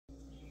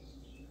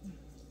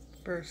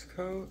first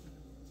coat.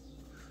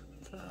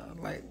 It's a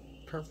light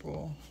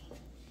purple.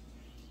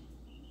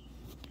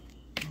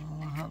 I don't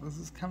know how this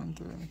is coming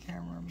through in the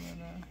camera, but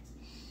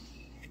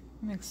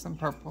mix some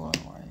purple and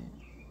white.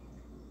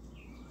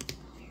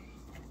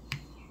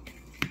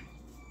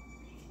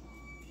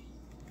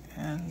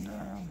 And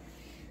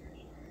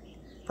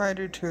probably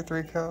do 2 or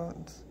 3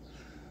 coats.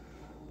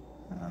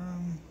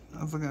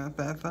 I was looking at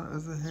that, I thought it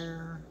was the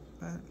hair,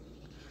 but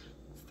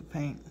it's the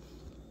paint.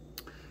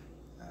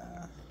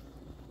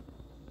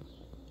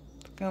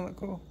 It's gonna look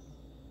cool.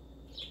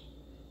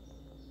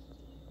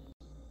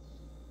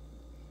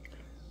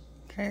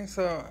 Okay,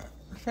 so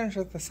I finished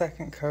with the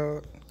second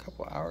coat a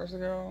couple hours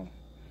ago.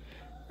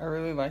 I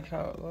really like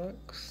how it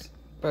looks,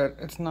 but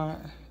it's not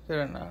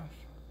good enough.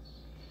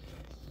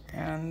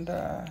 And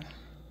I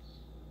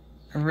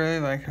really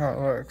like how it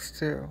looks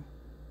too,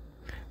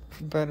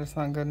 but it's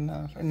not good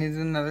enough. It needs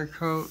another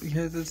coat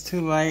because it's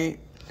too light.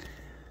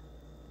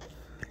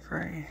 Like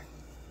right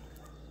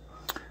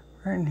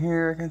in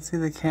here, I can see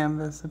the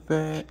canvas a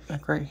bit.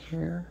 Like right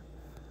here,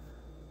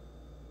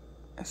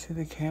 I see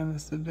the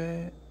canvas a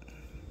bit.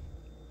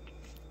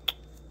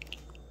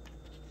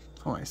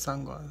 Put my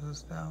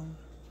sunglasses down.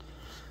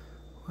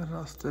 What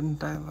else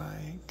didn't I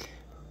like?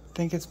 I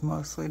think it's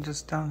mostly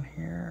just down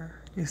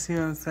here. You see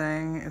what I'm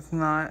saying? It's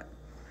not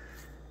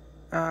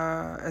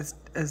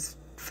as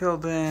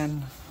filled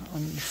in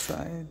on this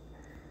side.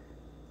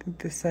 I think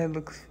this side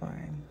looks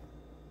fine.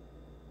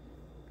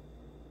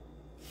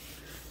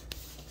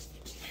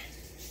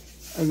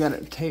 I got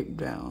it taped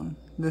down.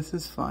 This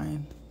is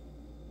fine.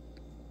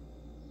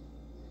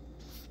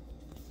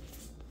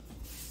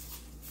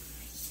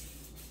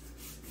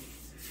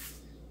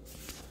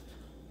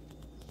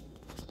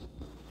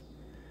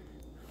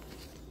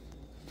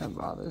 That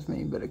bothers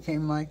me, but it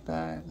came like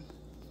that.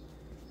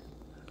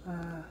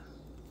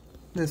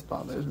 This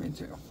bothers me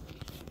too.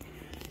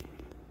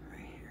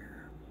 Right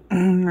here.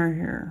 Right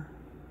here.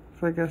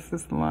 So I guess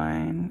this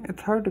line,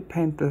 it's hard to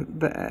paint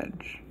the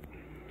edge.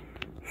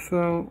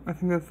 So I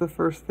think that's the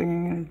first thing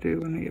I'm gonna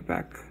do when I get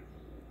back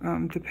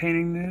to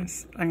painting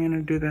this. I'm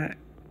gonna do the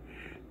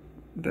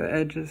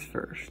edges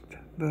first.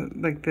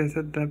 Like this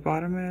at the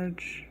bottom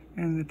edge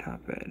and the top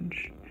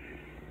edge.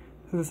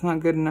 So it's not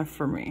good enough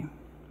for me.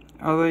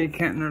 Although you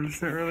can't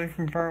notice it really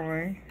from far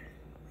away.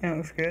 And it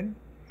looks good.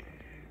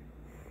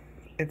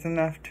 It's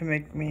enough to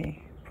make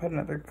me put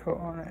another coat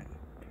on it.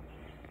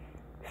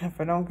 And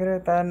if I don't get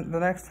it the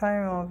next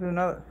time, I'll do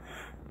another.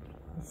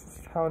 This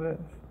is how it is.